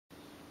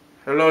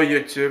Hello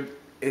YouTube,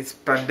 it's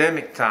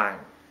pandemic time.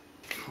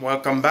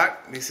 Welcome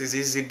back, this is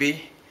EasyB.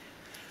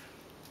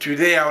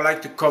 Today I would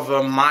like to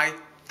cover my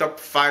top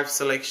 5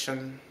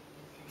 selection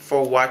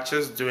for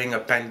watches during a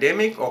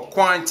pandemic or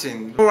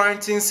quarantine.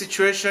 Quarantine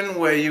situation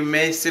where you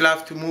may still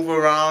have to move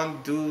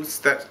around,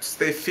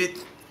 stay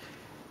fit,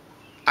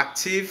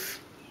 active,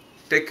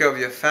 take care of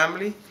your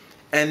family,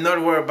 and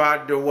not worry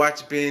about the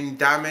watch being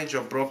damaged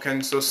or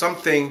broken. So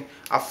something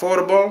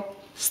affordable,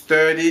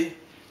 sturdy,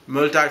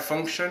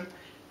 multifunction,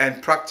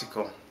 and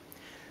practical.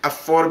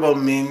 Affordable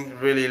means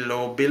really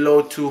low,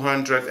 below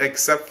 200,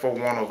 except for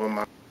one of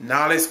them.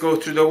 Now let's go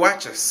to the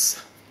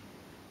watches.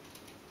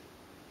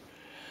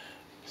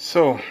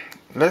 So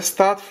let's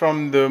start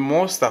from the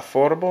most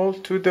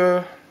affordable to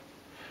the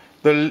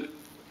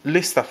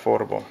least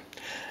affordable.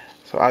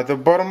 So at the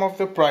bottom of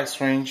the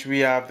price range we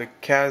have the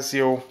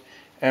Casio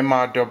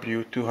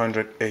MRW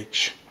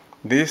 200H.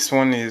 This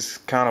one is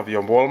kind of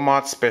your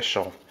Walmart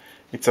special.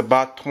 It's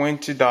about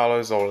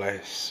 $20 or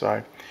less,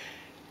 right?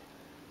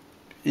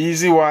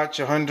 Easy watch,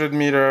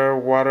 100-meter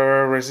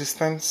water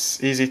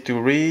resistance, easy to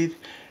read.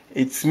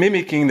 It's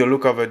mimicking the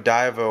look of a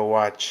diver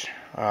watch.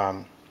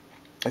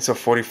 It's a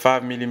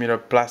 45-millimeter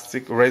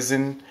plastic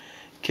resin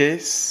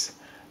case.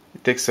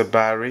 It takes a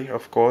battery,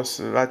 of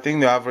course. I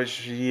think the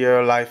average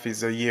year life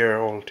is a year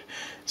old.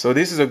 So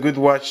this is a good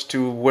watch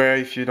to wear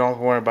if you don't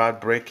worry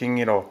about breaking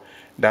it or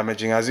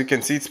damaging. As you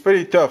can see, it's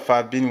pretty tough.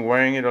 I've been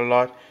wearing it a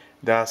lot.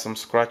 There are some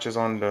scratches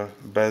on the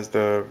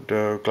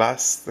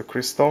glass, the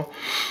crystal.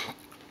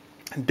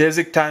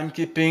 Basic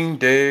timekeeping,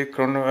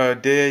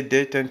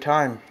 date and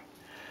time.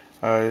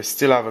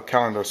 Still have a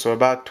calendar, so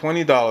about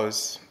 $20.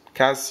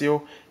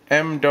 Casio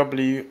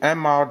MRW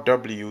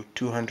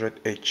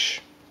 200H,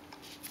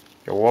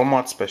 your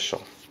Walmart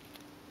special.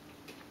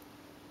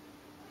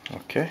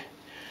 Okay.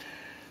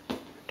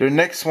 The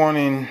next one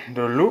in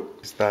the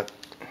loop is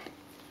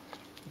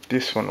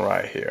this one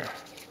right here.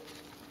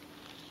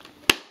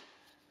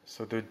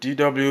 So the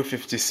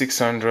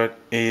DW5600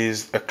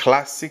 is a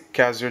classic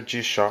Casio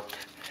G-Shock.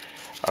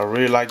 I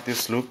really like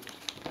this look.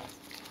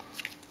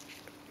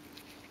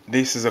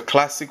 This is a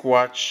classic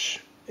watch.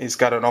 It's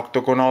got an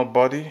octagonal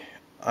body.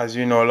 As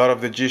you know, a lot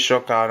of the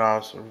G-Shock are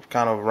now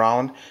kind of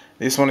round.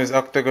 This one is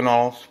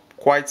octagonal,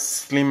 quite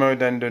slimmer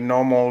than the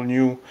normal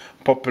new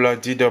popular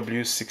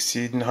DW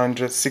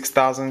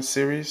 6000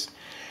 series.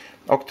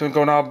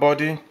 Octagonal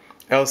body,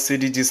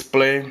 LCD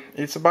display.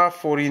 It's about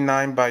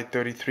 49 by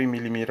 33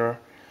 millimeter.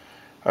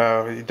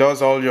 It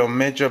does all your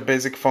major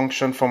basic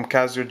function from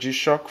Casio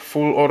G-Shock.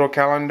 Full auto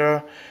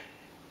calendar,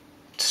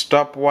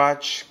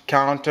 stopwatch,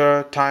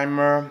 counter,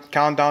 timer,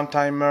 countdown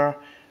timer,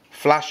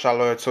 flash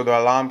alert, so the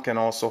alarm can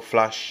also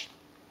flash.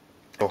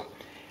 So,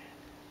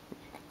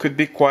 could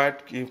be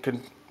quiet, it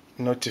can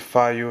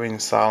notify you in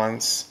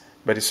silence,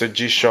 but it's a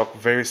G-Shock,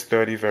 very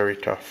sturdy, very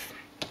tough.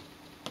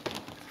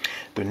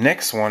 The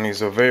next one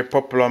is a very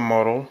popular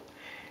model.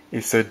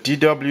 It's a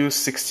DW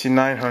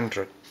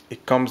 6900.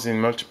 It comes in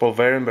multiple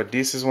variants, but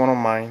this is one of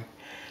mine.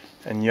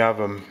 And you have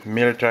a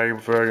military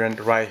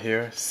variant right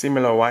here.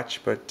 Similar watch,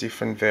 but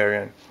different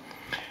variant.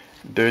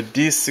 The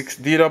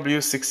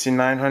DW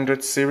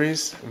 6900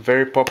 series,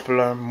 very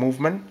popular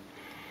movement.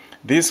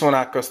 This one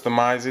I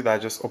customized it. I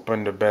just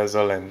opened the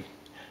bezel and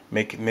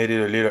made it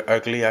a little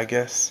ugly, I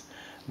guess.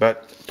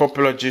 But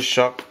popular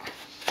G-Shock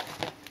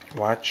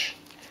watch.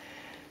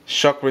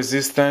 Shock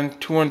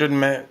resistant, 200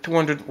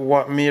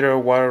 meter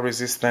water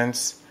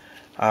resistance.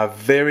 A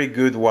very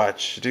good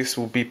watch. This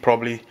will be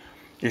probably,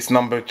 it's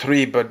number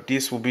 3, but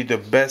this will be the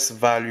best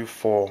value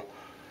for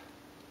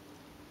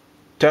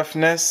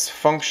toughness,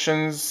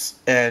 functions,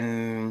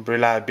 and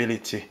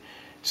reliability.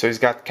 So it's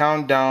got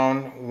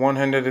countdown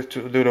 100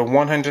 to the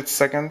 100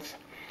 seconds.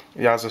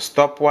 It has a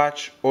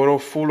stopwatch,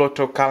 full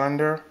auto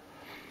calendar,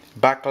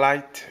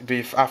 backlight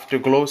with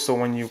afterglow. So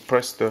when you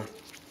press the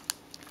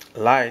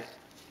light,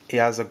 it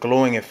has a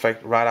glowing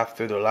effect right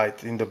after the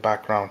light in the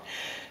background.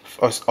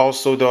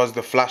 Also does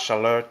the flash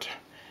alert,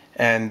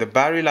 and the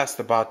battery lasts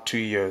about 2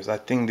 years. I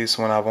think this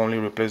one I've only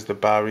replaced the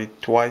battery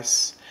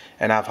twice,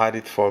 and I've had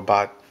it for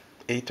about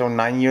 8 or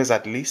 9 years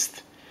at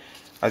least.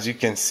 As you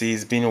can see,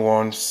 it's been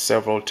worn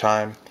several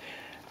times.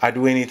 I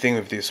do anything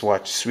with this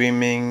watch: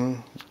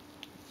 swimming,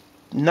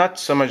 not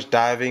so much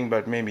diving,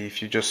 but maybe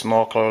if you just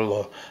snorkel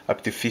or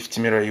up to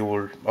 50 meters, you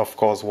will of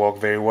course work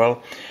very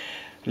well.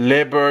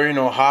 Labor,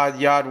 hard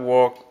yard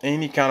work,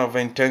 any kind of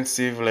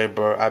intensive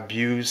labor,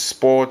 abuse,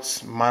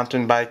 sports,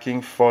 mountain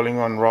biking, falling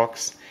on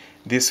rocks,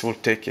 this will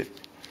take it.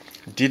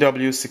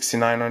 DW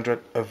 6900,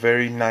 a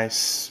very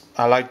nice,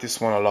 I like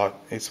this one a lot.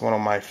 It's one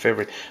of my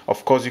favorite.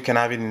 Of course, you can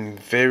have it in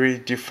very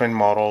different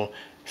model,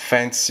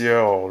 fancier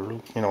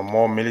or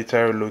more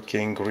military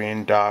looking,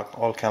 green, dark,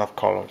 all kind of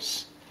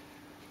colors.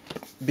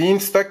 Being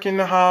stuck in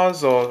the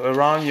house or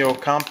around your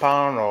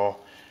compound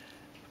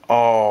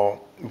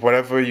or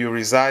wherever you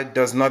reside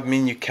does not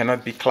mean you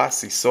cannot be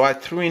classy. So I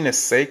threw in a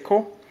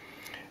Seiko,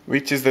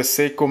 which is the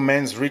Seiko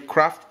men's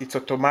Recraft. It's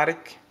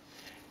automatic.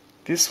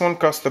 This one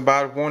cost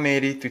about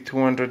 $180 to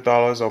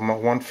 $200 or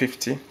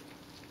 $150.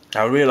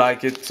 I really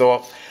like it.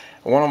 So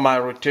One of my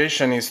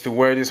rotation is to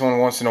wear this one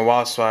once in a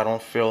while, so I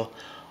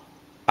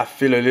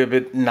feel a little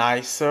bit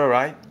nicer,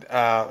 right?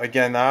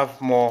 Again, I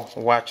have more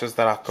watches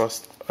that are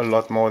cost a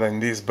lot more than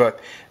this, but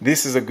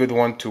this is a good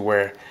one to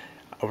wear.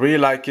 I really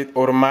like it.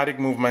 Automatic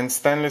movement,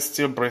 stainless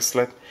steel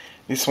bracelet.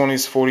 This one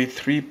is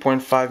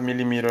 43.5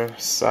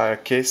 millimeters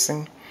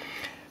casing.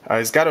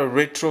 It's got a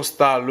retro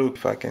style look,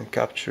 if I can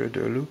capture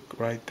the look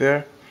right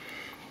there.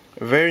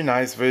 Very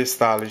nice, very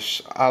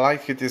stylish. I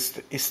like it.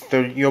 It's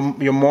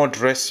your more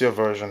dressier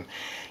version.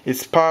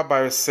 It's powered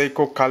by a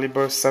Seiko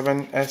caliber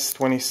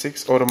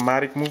 7S26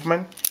 automatic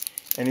movement,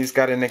 and it's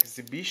got an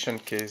exhibition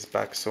case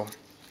back. So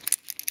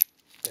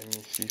let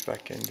me see if I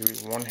can do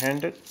it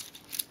one-handed.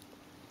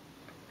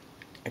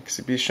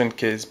 Exhibition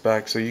case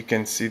back, so you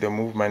can see the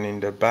movement in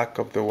the back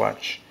of the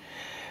watch.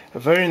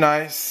 Very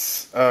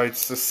nice.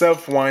 It's a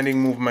self-winding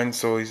movement,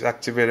 so it's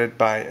activated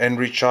by and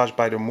recharged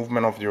by the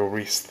movement of your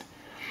wrist.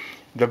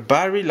 The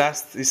battery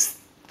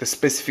the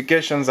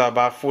specifications are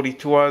about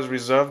 42 hours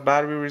reserve,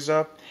 battery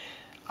reserve.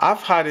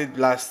 I've had it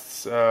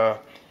last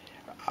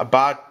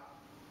about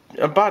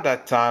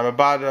that time,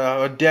 about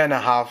a day and a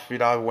half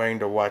without wearing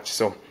the watch.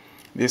 So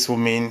this will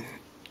mean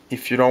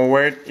if you don't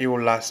wear it, it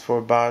will last for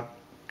about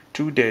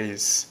 2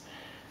 days.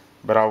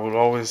 But I will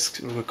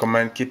always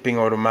recommend keeping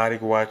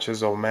automatic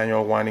watches or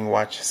manual winding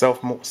watch,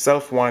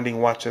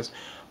 self-winding watches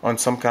on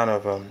some kind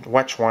of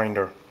watch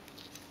winder.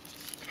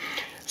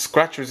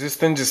 Scratch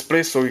resistant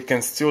display, so you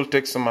can still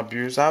take some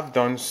abuse. I've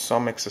done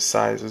some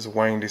exercises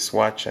wearing this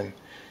watch and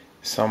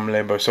some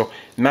labor. So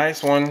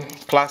nice one,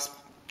 clasp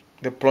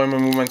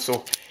deployment movement.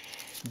 So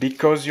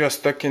because you're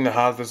stuck in the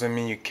house doesn't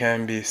mean you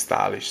can be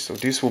stylish. So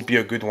this will be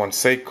a good one.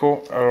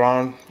 Seiko,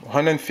 around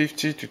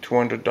 $150 to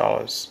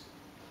 $200.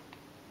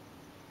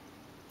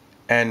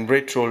 And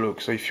retro look.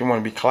 So if you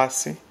want to be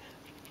classy,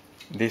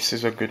 this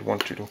is a good one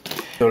to do.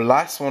 The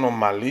last one on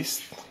my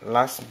list,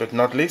 last but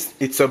not least,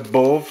 it's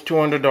above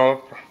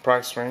 $200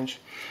 price range,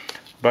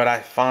 but I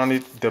found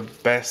it the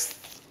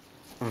best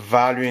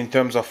value in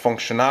terms of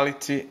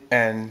functionality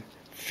and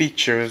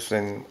features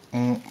and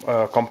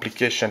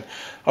complication.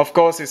 Of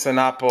course, it's an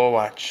Apple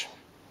Watch.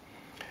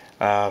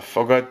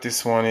 Forgot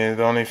this one. I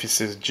don't know if it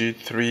says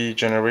G3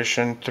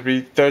 generation,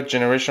 third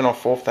generation or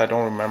fourth, I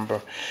don't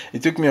remember.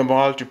 It took me a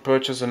while to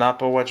purchase an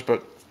Apple Watch,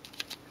 but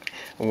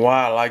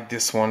why I like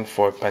this one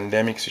for a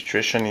pandemic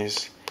situation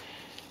is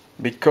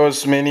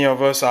because many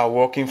of us are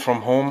working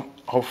from home.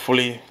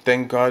 Hopefully,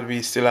 thank God,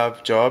 we still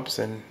have jobs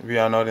and we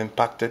are not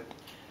impacted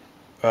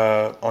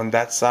on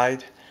that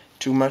side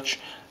too much.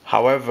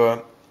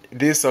 However,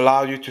 this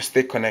allows you to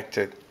stay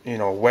connected. You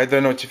know, weather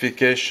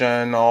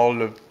notification, all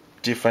the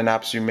different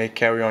apps you may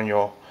carry on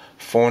your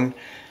phone.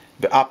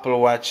 The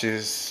Apple Watch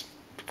is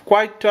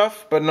quite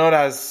tough, but not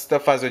as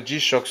tough as a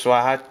G-Shock, so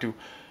I had to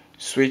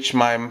switch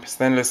my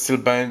stainless steel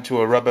band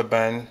to a rubber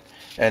band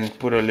and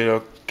put a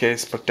little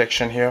case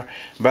protection here.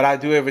 But I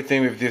do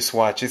everything with this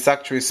watch. It's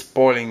actually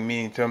spoiling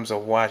me in terms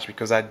of watch,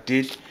 because I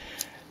did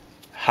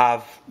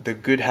have the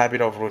good habit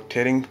of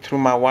rotating through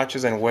my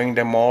watches and wearing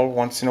them all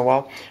once in a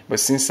while, but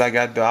since I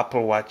got the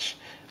Apple Watch,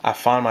 I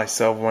found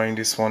myself wearing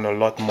this one a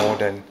lot more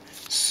than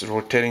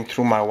rotating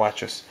through my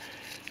watches,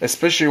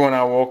 especially when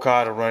I work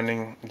out or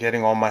running,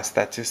 getting all my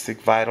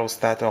statistic, vital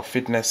stat or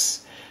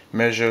fitness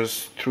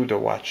measures through the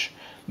watch.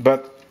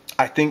 But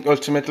I think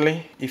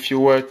ultimately, if you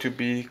were to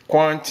be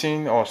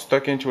quarantined or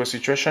stuck into a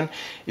situation,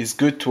 it's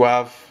good to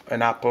have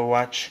an Apple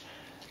Watch,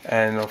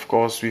 and of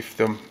course with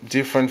the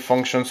different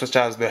functions such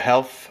as the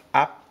health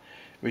app,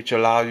 which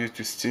allow you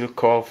to still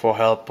call for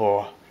help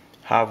or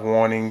have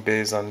warning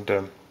based on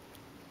the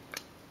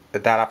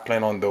data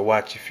plan on the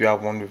watch. If you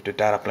have one with the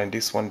data plan,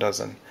 this one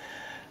doesn't.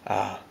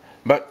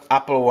 But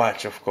Apple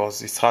Watch, of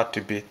course, it's hard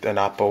to beat an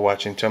Apple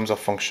Watch in terms of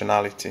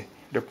functionality.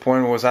 The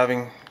point was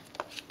having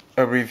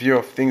a review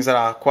of things that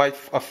are quite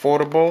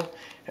affordable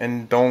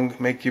and don't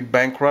make you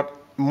bankrupt.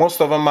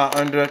 Most of them are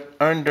under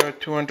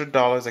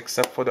 $200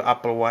 except for the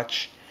Apple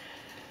Watch.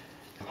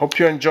 Hope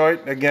you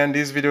enjoyed. Again,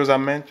 these videos are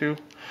meant to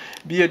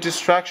be a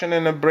distraction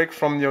and a break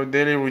from your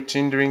daily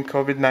routine during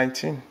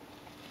COVID-19.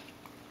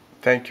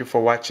 Thank you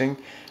for watching.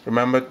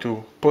 Remember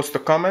to post a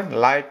comment,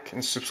 like,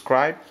 and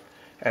subscribe,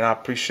 and I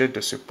appreciate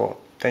the support.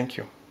 Thank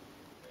you.